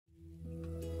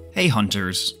Hey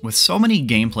hunters, with so many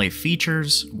gameplay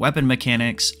features, weapon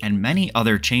mechanics, and many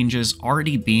other changes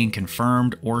already being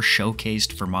confirmed or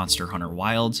showcased for Monster Hunter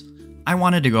Wilds, I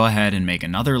wanted to go ahead and make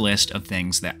another list of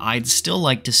things that I'd still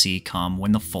like to see come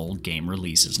when the full game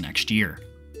releases next year.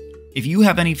 If you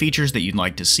have any features that you'd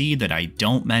like to see that I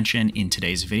don't mention in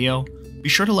today's video, be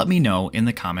sure to let me know in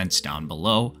the comments down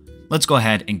below. Let's go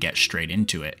ahead and get straight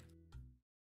into it.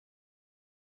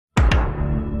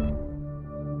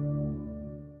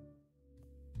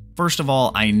 First of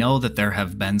all, I know that there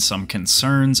have been some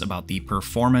concerns about the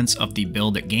performance of the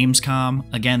build at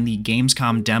Gamescom. Again, the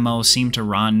Gamescom demo seemed to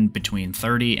run between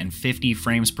 30 and 50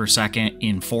 frames per second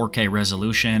in 4K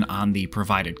resolution on the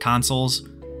provided consoles,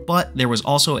 but there was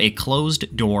also a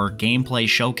closed-door gameplay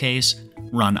showcase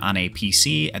run on a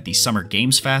PC at the Summer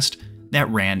Games Fest that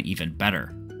ran even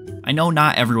better. I know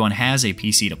not everyone has a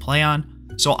PC to play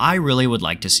on, so I really would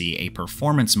like to see a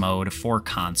performance mode for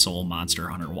console Monster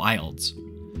Hunter Wilds.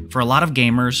 For a lot of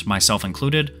gamers, myself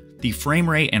included, the frame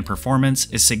rate and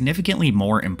performance is significantly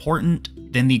more important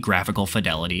than the graphical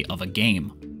fidelity of a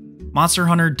game. Monster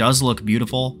Hunter does look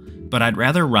beautiful, but I'd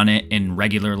rather run it in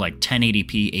regular like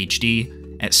 1080p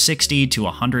HD at 60 to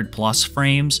 100 plus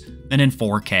frames than in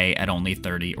 4K at only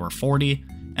 30 or 40,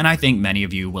 and I think many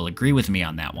of you will agree with me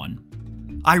on that one.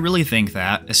 I really think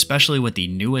that, especially with the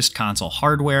newest console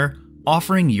hardware,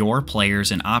 offering your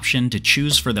players an option to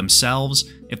choose for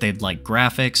themselves if they'd like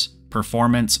graphics,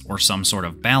 performance, or some sort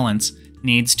of balance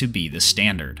needs to be the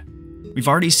standard. We've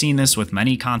already seen this with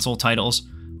many console titles.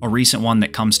 A recent one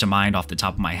that comes to mind off the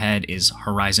top of my head is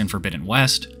Horizon Forbidden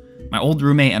West. My old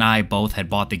roommate and I both had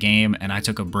bought the game, and I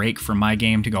took a break from my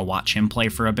game to go watch him play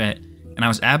for a bit, and I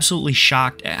was absolutely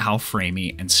shocked at how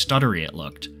framey and stuttery it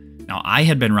looked. Now, I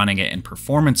had been running it in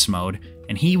performance mode,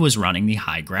 and he was running the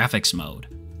high graphics mode.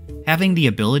 Having the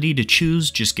ability to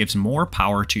choose just gives more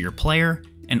power to your player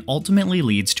and ultimately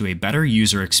leads to a better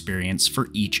user experience for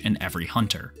each and every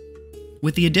hunter.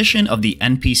 With the addition of the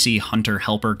NPC Hunter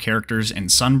Helper characters in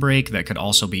Sunbreak that could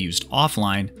also be used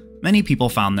offline, many people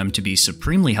found them to be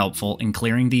supremely helpful in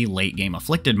clearing the late game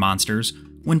afflicted monsters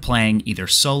when playing either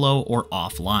solo or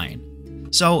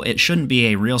offline. So it shouldn't be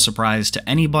a real surprise to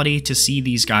anybody to see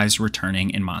these guys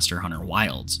returning in Monster Hunter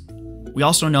Wilds. We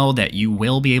also know that you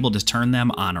will be able to turn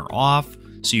them on or off,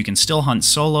 so you can still hunt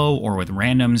solo or with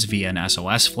randoms via an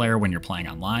SOS flare when you're playing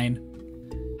online.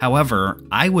 However,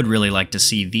 I would really like to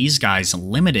see these guys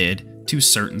limited to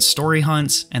certain story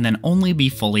hunts and then only be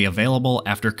fully available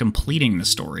after completing the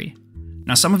story.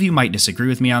 Now, some of you might disagree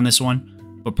with me on this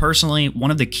one, but personally, one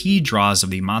of the key draws of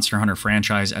the Monster Hunter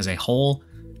franchise as a whole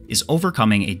is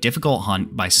overcoming a difficult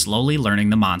hunt by slowly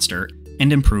learning the monster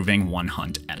and improving one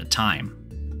hunt at a time.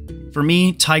 For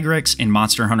me, Tigrex in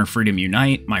Monster Hunter Freedom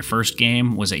Unite, my first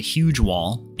game, was a huge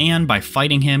wall, and by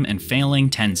fighting him and failing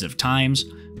tens of times,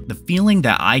 the feeling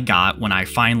that I got when I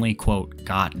finally, quote,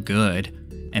 got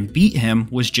good, and beat him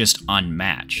was just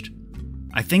unmatched.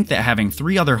 I think that having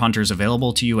 3 other hunters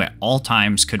available to you at all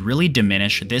times could really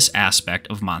diminish this aspect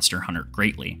of Monster Hunter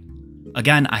greatly.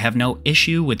 Again, I have no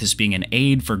issue with this being an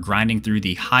aid for grinding through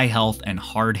the high health and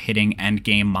hard-hitting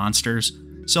endgame monsters,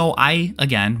 so I,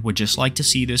 again, would just like to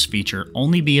see this feature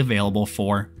only be available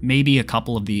for maybe a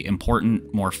couple of the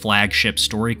important, more flagship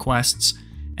story quests,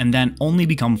 and then only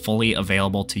become fully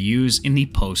available to use in the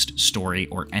post-story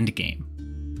or endgame.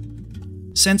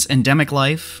 Since Endemic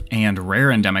Life and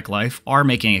Rare Endemic Life are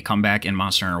making a comeback in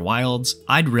Monster Hunter Wilds,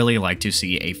 I'd really like to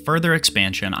see a further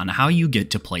expansion on how you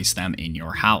get to place them in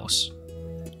your house.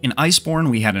 In Iceborne,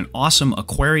 we had an awesome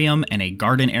aquarium and a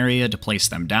garden area to place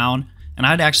them down, and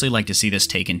I'd actually like to see this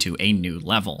taken to a new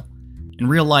level. In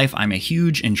real life, I'm a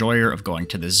huge enjoyer of going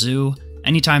to the zoo.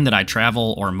 Anytime that I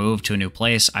travel or move to a new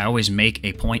place, I always make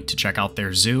a point to check out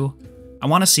their zoo. I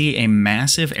want to see a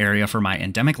massive area for my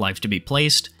Endemic Life to be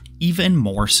placed, even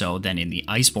more so than in the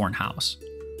Iceborne house.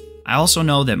 I also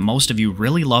know that most of you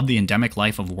really love the Endemic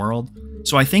Life of World,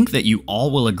 so I think that you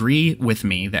all will agree with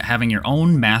me that having your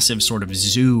own massive sort of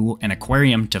zoo and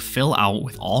aquarium to fill out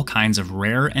with all kinds of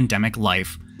rare endemic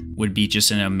life would be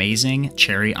just an amazing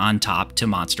cherry on top to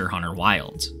Monster Hunter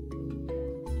Wilds.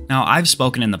 Now, I've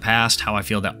spoken in the past how I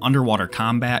feel that underwater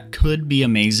combat could be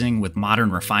amazing with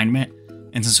modern refinement,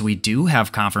 and since we do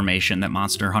have confirmation that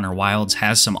Monster Hunter Wilds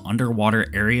has some underwater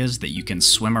areas that you can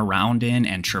swim around in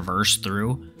and traverse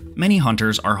through, many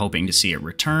hunters are hoping to see it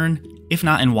return, if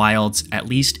not in Wilds, at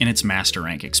least in its Master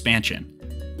Rank expansion.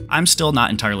 I'm still not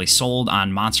entirely sold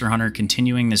on Monster Hunter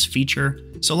continuing this feature,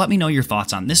 so let me know your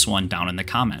thoughts on this one down in the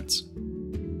comments.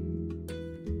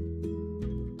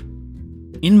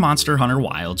 In Monster Hunter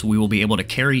Wilds, we will be able to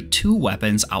carry 2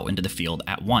 weapons out into the field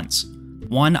at once.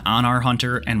 one on our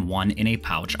hunter and one in a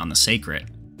pouch on the sacred.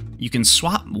 You can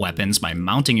swap weapons by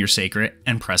mounting your sacred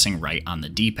and pressing right on the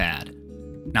D-pad.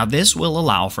 Now this will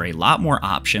allow for a lot more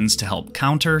options to help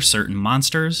counter certain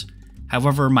monsters.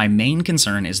 However, my main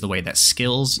concern is the way that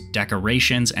skills,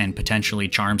 decorations, and potentially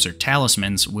charms or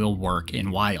talismans will work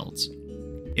in Wilds.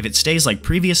 If it stays like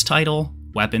previous title,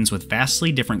 weapons with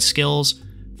vastly different skills,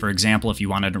 for example if you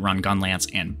wanted to run gun lance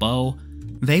and bow,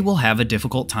 they will have a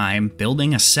difficult time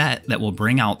building a set that will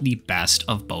bring out the best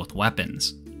of both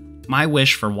weapons. My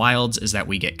wish for Wilds is that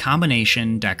we get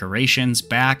combination decorations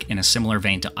back in a similar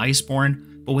vein to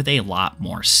Iceborne, but with a lot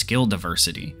more skill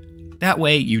diversity. That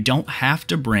way, you don't have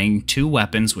to bring two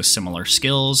weapons with similar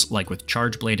skills, like with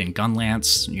Charge Blade and Gun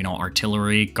Lance,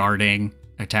 artillery, guarding,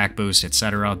 attack boost,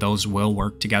 etc. Those will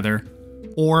work together.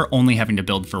 Or only having to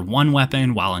build for one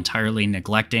weapon while entirely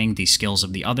neglecting the skills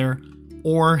of the other,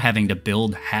 or having to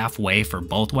build halfway for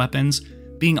both weapons,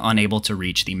 being unable to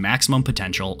reach the maximum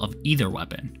potential of either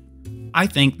weapon. I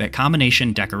think that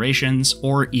combination decorations,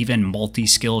 or even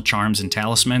multi-skill charms and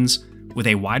talismans, with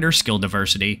a wider skill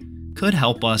diversity, could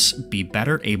help us be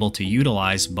better able to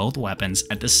utilize both weapons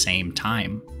at the same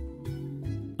time.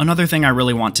 Another thing I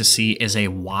really want to see is a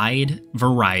wide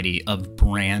variety of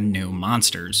brand new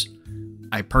monsters.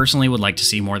 I personally would like to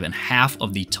see more than half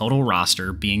of the total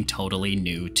roster being totally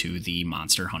new to the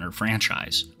Monster Hunter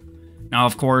franchise. Now,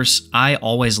 of course, I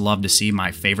always love to see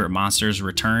my favorite monsters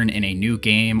return in a new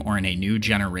game or in a new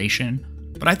generation,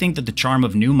 but I think that the charm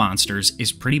of new monsters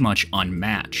is pretty much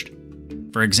unmatched.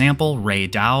 For example, Ray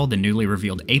Dao, the newly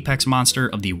revealed apex monster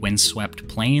of the Windswept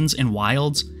Plains in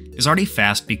Wilds, is already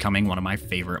fast becoming one of my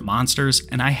favorite monsters,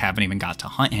 and I haven't even got to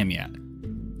hunt him yet.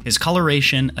 His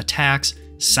coloration, attacks,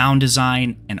 sound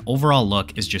design, and overall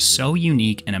look is just so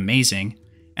unique and amazing,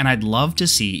 and I'd love to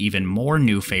see even more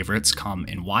new favorites come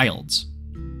in Wilds.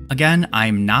 Again,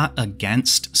 I'm not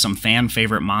against some fan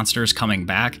favorite monsters coming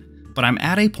back, but I'm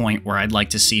at a point where I'd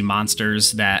like to see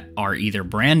monsters that are either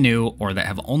brand new or that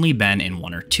have only been in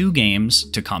 1 or 2 games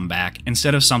to come back,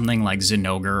 instead of something like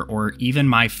Zinogre or even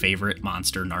my favorite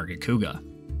monster Nargacuga.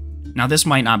 Now this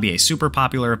might not be a super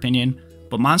popular opinion,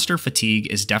 but monster fatigue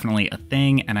is definitely a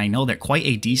thing, and I know that quite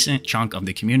a decent chunk of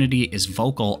the community is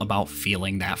vocal about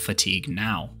feeling that fatigue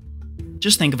now.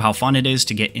 Just think of how fun it is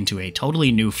to get into a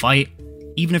totally new fight.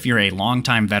 Even if you're a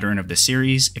longtime veteran of the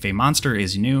series, if a monster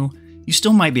is new, you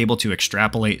still might be able to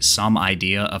extrapolate some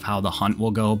idea of how the hunt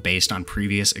will go based on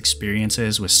previous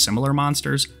experiences with similar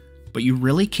monsters, but you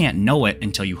really can't know it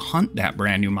until you hunt that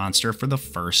brand new monster for the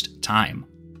first time.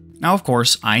 Now, of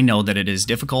course, I know that it is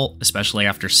difficult, especially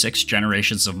after 6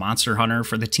 generations of Monster Hunter,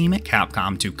 for the team at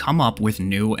Capcom to come up with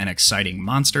new and exciting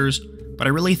monsters, but I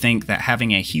really think that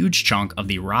having a huge chunk of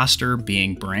the roster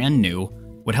being brand new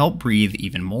would help breathe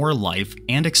even more life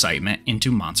and excitement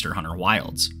into Monster Hunter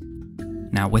Wilds.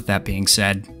 Now, with that being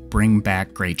said, bring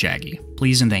back Great Jaggy.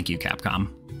 Please and thank you, Capcom.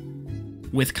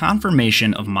 With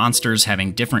confirmation of monsters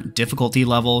having different difficulty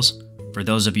levels, for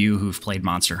those of you who've played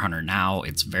Monster Hunter now,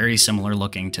 it's very similar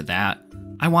looking to that.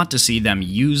 I want to see them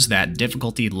use that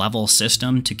difficulty level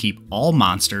system to keep all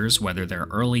monsters, whether they're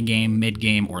early game, mid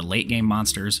game, or late game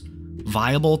monsters,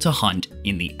 viable to hunt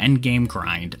in the endgame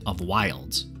grind of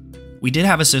Wilds. We did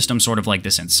have a system sort of like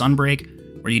this in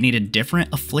Sunbreak, where you needed different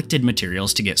afflicted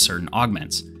materials to get certain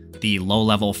augments. The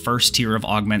low-level first tier of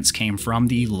augments came from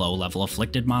the low-level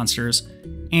afflicted monsters,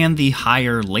 and the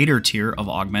higher later tier of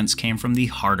augments came from the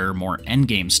harder, more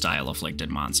endgame style afflicted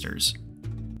monsters.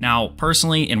 Now,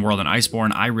 personally, in World and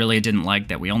Iceborne, I really didn't like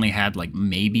that we only had like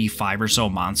maybe 5 or so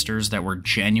monsters that were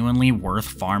genuinely worth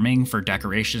farming for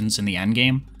decorations in the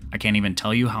endgame. I can't even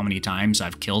tell you how many times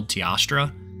I've killed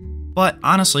Teostra. But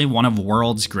honestly, one of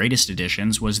World's greatest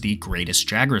additions was the Greatest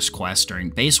Jagras quest during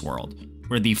Base World,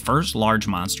 where the first large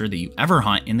monster that you ever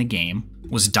hunt in the game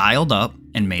was dialed up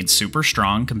and made super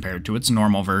strong compared to its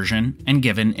normal version, and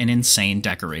given an insane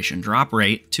decoration drop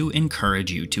rate to encourage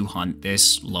you to hunt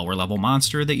this lower level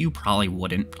monster that you probably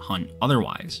wouldn't hunt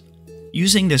otherwise.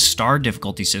 Using this star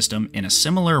difficulty system in a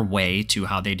similar way to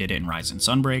how they did it in Rise and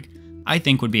Sunbreak, I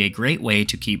think would be a great way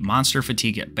to keep monster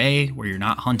fatigue at bay, where you're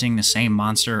not hunting the same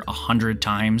monster 100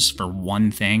 times for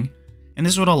one thing, and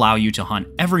this would allow you to hunt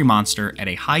every monster at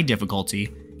a high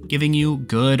difficulty, giving you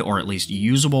good or at least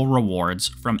usable rewards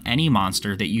from any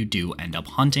monster that you do end up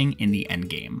hunting in the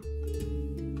endgame.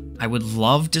 I would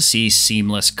love to see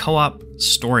seamless co-op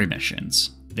story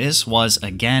missions. This was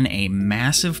again a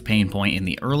massive pain point in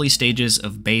the early stages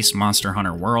of base Monster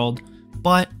Hunter World,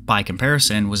 but by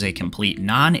comparison was a complete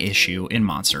non-issue in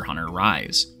Monster Hunter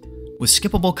Rise. With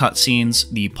skippable cutscenes,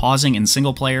 the pausing in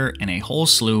single player, and a whole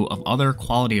slew of other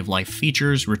quality of life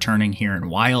features returning here in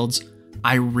Wilds,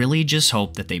 I really just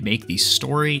hope that they make the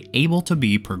story able to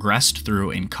be progressed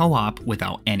through in co-op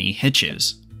without any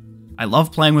hitches. I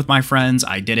love playing with my friends,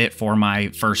 I did it for my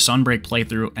first Sunbreak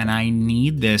playthrough, and I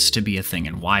need this to be a thing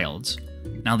in Wilds.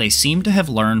 Now they seem to have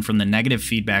learned from the negative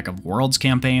feedback of Worlds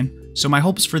campaign, so my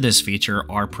hopes for this feature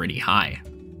are pretty high.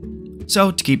 So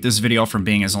to keep this video from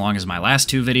being as long as my last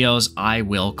two videos, I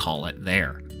will call it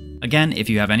there. Again, if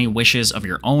you have any wishes of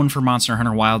your own for Monster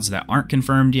Hunter Wilds that aren't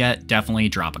confirmed yet, definitely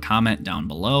drop a comment down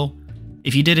below.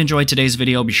 If you did enjoy today's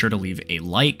video, be sure to leave a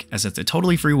like, as it's a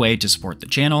totally free way to support the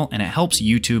channel and it helps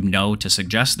YouTube know to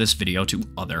suggest this video to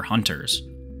other hunters.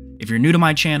 If you're new to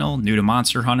my channel, new to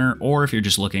Monster Hunter, or if you're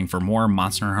just looking for more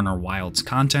Monster Hunter Wilds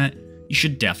content, you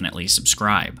should definitely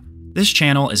subscribe. This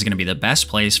channel is going to be the best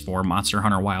place for Monster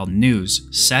Hunter Wild news,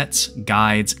 sets,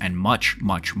 guides, and much,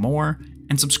 much more,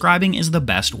 and subscribing is the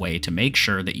best way to make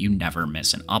sure that you never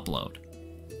miss an upload.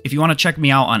 If you want to check me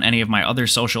out on any of my other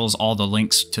socials, all the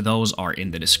links to those are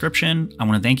in the description. I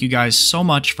want to thank you guys so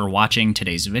much for watching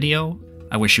today's video.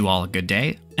 I wish you all a good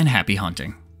day, and happy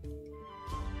hunting.